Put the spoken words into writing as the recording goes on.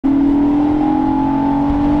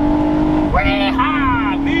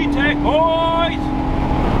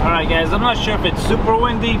Alright guys, I'm not sure if it's super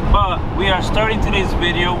windy, but we are starting today's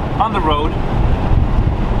video on the road.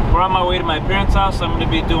 We're on my way to my parents' house. I'm going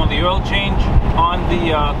to be doing the oil change on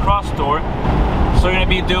the Crosstour. So we're going to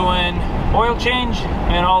be doing oil change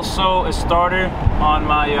and also a starter on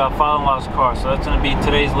my father-in-law's car. So that's going to be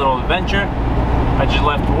today's little adventure. I just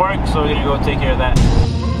left work, so we're going to go take care of that.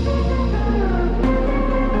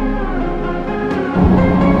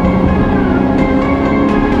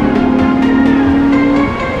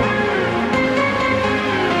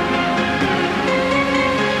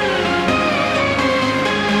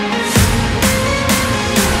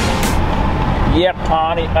 Yep,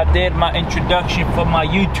 honey, I did my introduction for my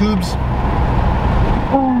YouTubes.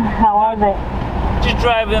 How was it? Just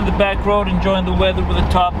driving in the back road, enjoying the weather with the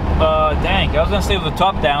top, dang, I was gonna say with the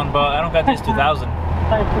top down, but I don't got this 2000.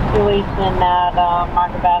 What situation at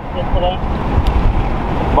Market Basket today?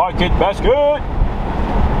 Market Basket!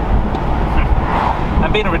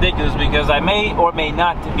 I'm being ridiculous because I may or may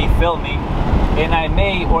not be filming, and I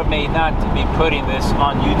may or may not be putting this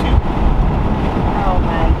on YouTube. Oh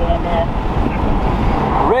my goodness.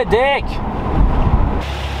 Ridic!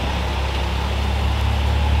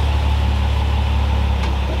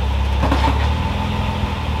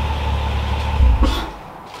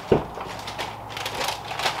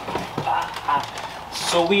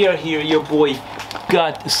 So we are here, your boy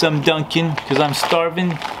got some Dunkin' because I'm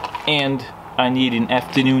starving and I need an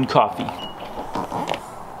afternoon coffee.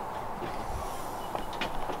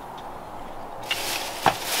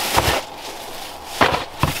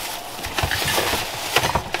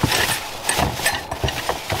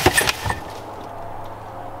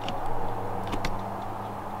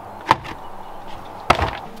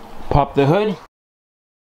 Pop the hood.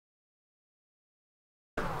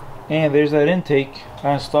 And there's that intake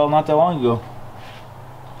I installed not that long ago.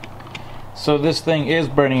 So this thing is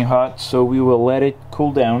burning hot, so we will let it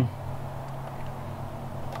cool down.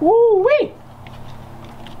 Woo-wee!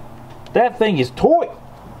 That thing is toy!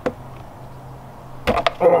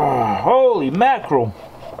 Holy mackerel!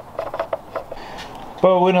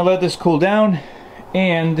 But we're gonna let this cool down,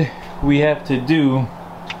 and we have to do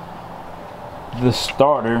the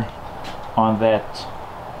starter on that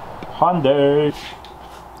Honda.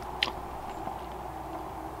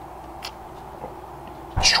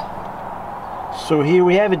 So here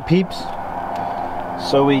we have it, peeps.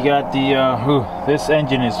 So we got the this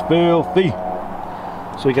engine is filthy.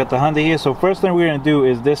 So we got the Honda here. So first thing we're gonna do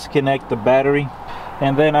is disconnect the battery,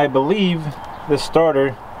 and then I believe the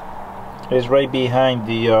starter is right behind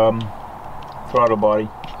the throttle body.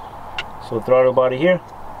 So throttle body here,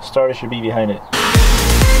 starter should be behind it.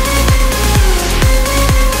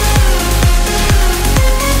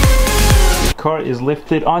 The car is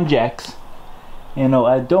lifted on jacks. You know,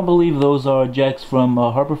 I don't believe those are jacks from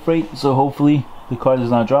Harbor Freight, so hopefully the car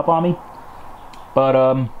does not drop on me. But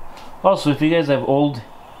also, if you guys have old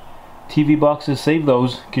TV boxes, save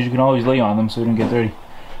those, because you can always lay on them so they don't get dirty.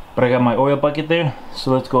 But I got my oil bucket there,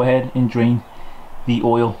 so let's go ahead and drain the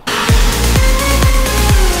oil.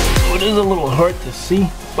 So it is a little hard to see,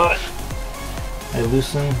 but I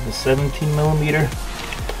loosened the 17mm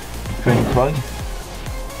drain plug,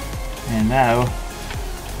 and now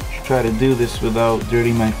try to do this without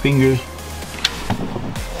dirtying my fingers.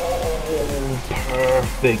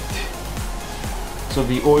 Perfect. So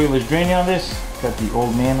the oil is draining on this. Got the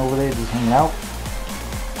old man over there just hanging out.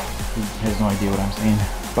 He has no idea what I'm saying.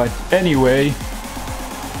 But anyway,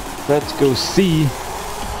 let's go see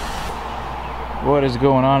what is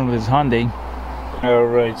going on with this Hyundai.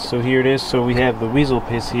 Alright, so here it is. So we have the weasel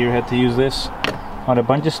piss here. Had to use this on a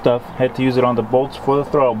bunch of stuff. Had to use it on the bolts for the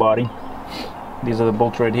throttle body. These are the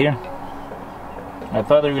bolts right here. I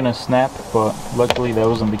thought they were gonna snap, but luckily that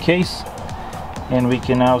wasn't the case. And we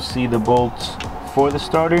can now see the bolts for the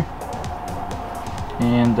starter.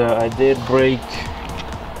 And I did break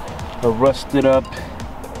a rusted up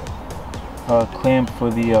clamp for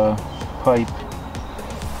the pipe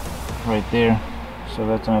right there. So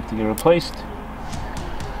that's gonna have to get replaced.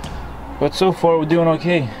 But so far we're doing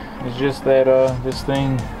okay. It's just that this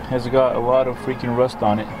thing has got a lot of freaking rust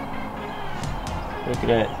on it. Look at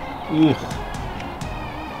that. Ugh.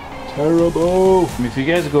 Terrible. If you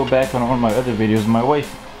guys go back on one of my other videos, my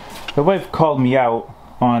wife called me out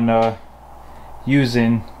on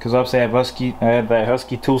using, because obviously I have that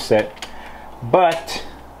Husky tool set. But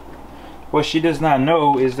what she does not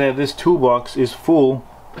know is that this toolbox is full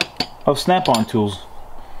of snap-on tools.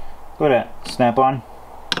 Look at that, snap-on.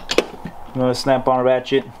 Another snap-on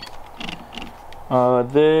ratchet.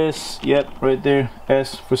 This, yep, right there,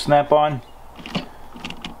 S for snap-on.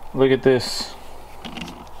 Look at this.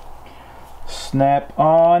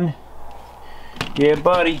 Snap-on. Yeah,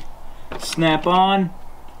 buddy. Snap on.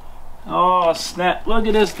 Oh snap, look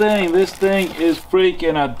at this thing. This thing is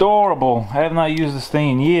freaking adorable. I have not used this thing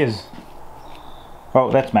in years. Oh,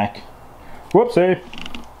 that's Mac. Whoopsie.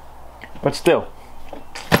 But still.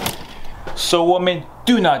 So women,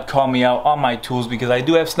 do not call me out on my tools because I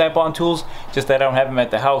do have snap-on tools, just that I don't have them at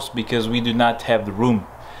the house because we do not have the room.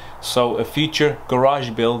 So a future garage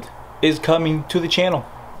build is coming to the channel.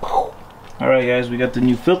 Alright guys, we got the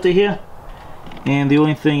new filter here. And the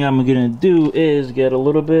only thing I'm gonna do is get a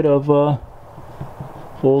little bit of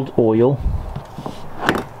old oil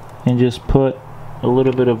and just put a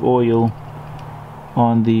little bit of oil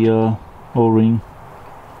on the O-ring.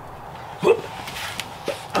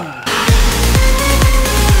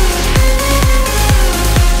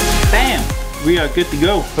 Bam! We are good to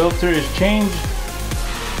go. Filter is changed,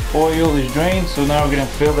 oil is drained, so now we're gonna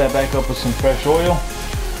fill that back up with some fresh oil.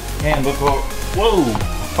 And look what, whoa!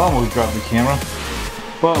 Almost dropped the camera.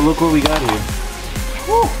 But look what we got here.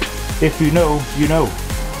 Woo. If you know, you know.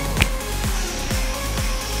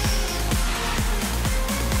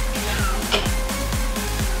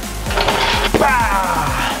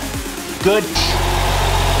 Bah! Good.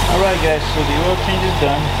 Alright guys, so the oil change is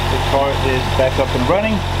done. The car is back up and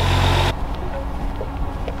running.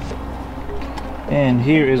 And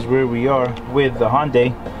here is where we are with the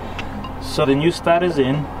Hyundai. So the new start is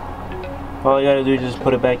in. All I gotta do is just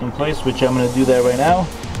put it back in place, which I'm gonna do that right now,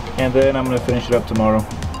 and then I'm gonna finish it up tomorrow.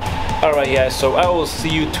 Alright guys, so I will see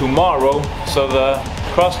you tomorrow. So the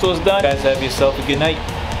Crosstour is done. Guys, have yourself a good night.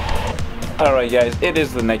 Alright guys, it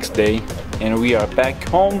is the next day and we are back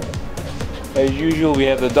home. As usual, we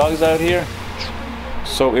have the dogs out here.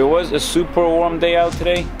 So it was a super warm day out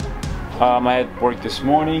today. I had work this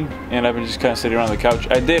morning and I've been just kind of sitting around the couch.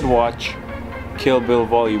 I did watch Kill Bill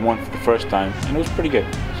Volume 1 for the first time and it was pretty good.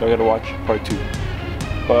 So I gotta watch part 2.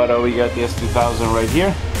 But we got the S2000 right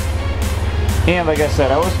here. And like I said,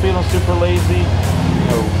 I was feeling super lazy.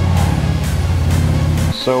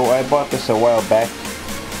 So I bought this a while back.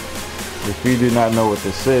 If you do not know what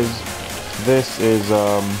this is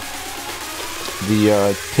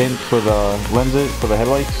the tint for the lenses, for the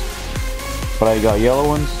headlights. But I got yellow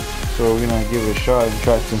ones. So we're gonna give it a shot and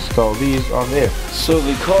try to install these on there. So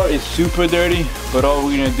the car is super dirty, but all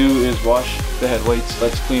we're gonna do is wash the headlights.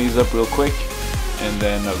 Let's clean these up real quick and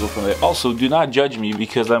then go from there. Also, do not judge me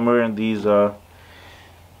because I'm wearing these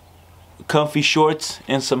comfy shorts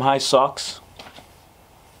and some high socks.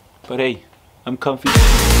 But hey, I'm comfy.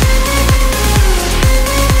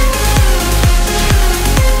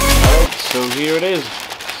 Alright, so here it is.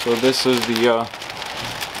 So this is the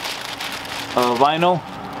vinyl.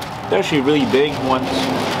 They're actually really big once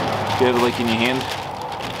you have it like in your hand.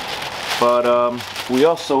 But we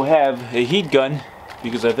also have a heat gun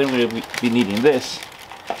because I think we're going to be needing this.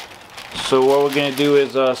 So what we're going to do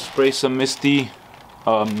is spray some we're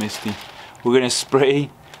going to spray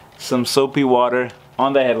some soapy water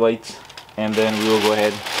on the headlights and then we will go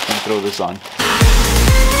ahead and throw this on.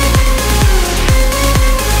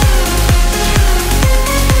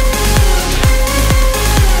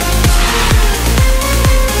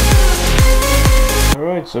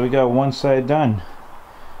 Alright, so we got one side done.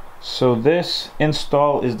 So this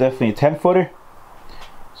install is definitely a 10-footer.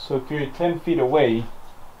 So if you're 10 feet away,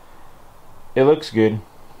 it looks good.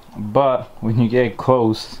 But when you get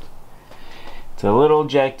close, it's a little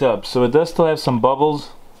jacked up. So it does still have some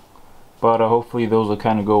bubbles, but hopefully those will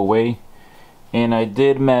kind of go away. And I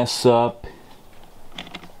did mess up.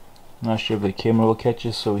 Not sure if the camera will catch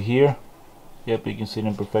it. So here, yep, you can see the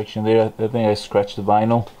imperfection there. I think I scratched the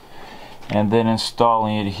vinyl. And then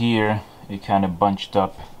installing it here, it kind of bunched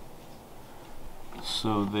up.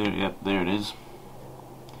 So there, yep, there it is.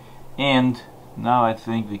 And now I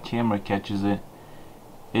think the camera catches it.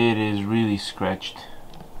 It is really scratched.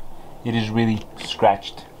 It is really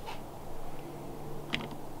scratched.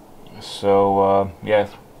 So yeah,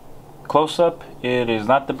 close up, it is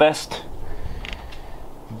not the best.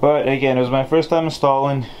 But again, it was my first time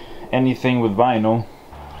installing anything with vinyl.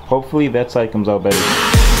 Hopefully that side comes out better.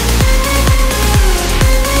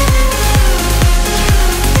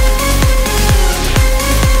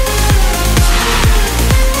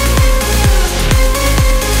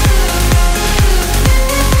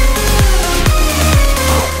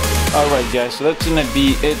 Alright guys, so that's gonna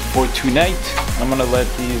be it for tonight. I'm gonna let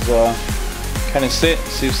these kind of sit,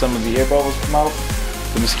 see if some of the air bubbles come out.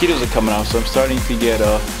 The mosquitoes are coming out, so I'm starting to get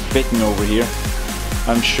bitten over here.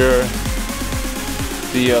 I'm sure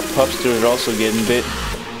the pupsters are also getting bit.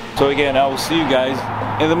 So again, I will see you guys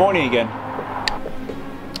in the morning again.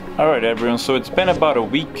 Alright everyone, so it's been about a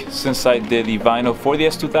week since I did the vinyl for the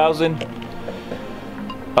S2000.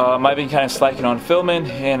 I've been kind of slacking on filming,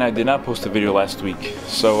 and I did not post a video last week.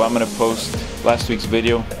 So I'm gonna post last week's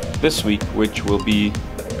video this week, which will be,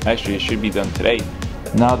 actually it should be done today.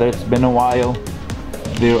 Now that it's been a while,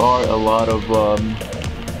 there are a lot of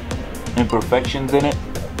imperfections in it.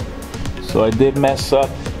 So I did mess up,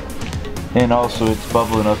 and also it's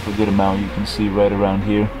bubbling up a good amount. You can see right around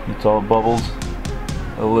here, it's all bubbles.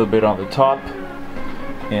 A little bit on the top,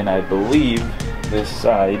 and I believe this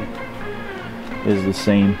side is the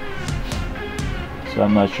same. So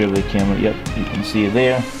I'm not sure of the camera. Yep, you can see it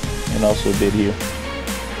there, and also a bit here.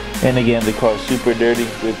 And again, the car is super dirty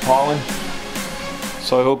with pollen.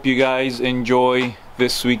 So I hope you guys enjoy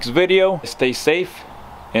this week's video. Stay safe,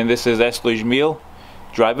 and this is Sdoismil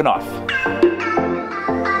driving off.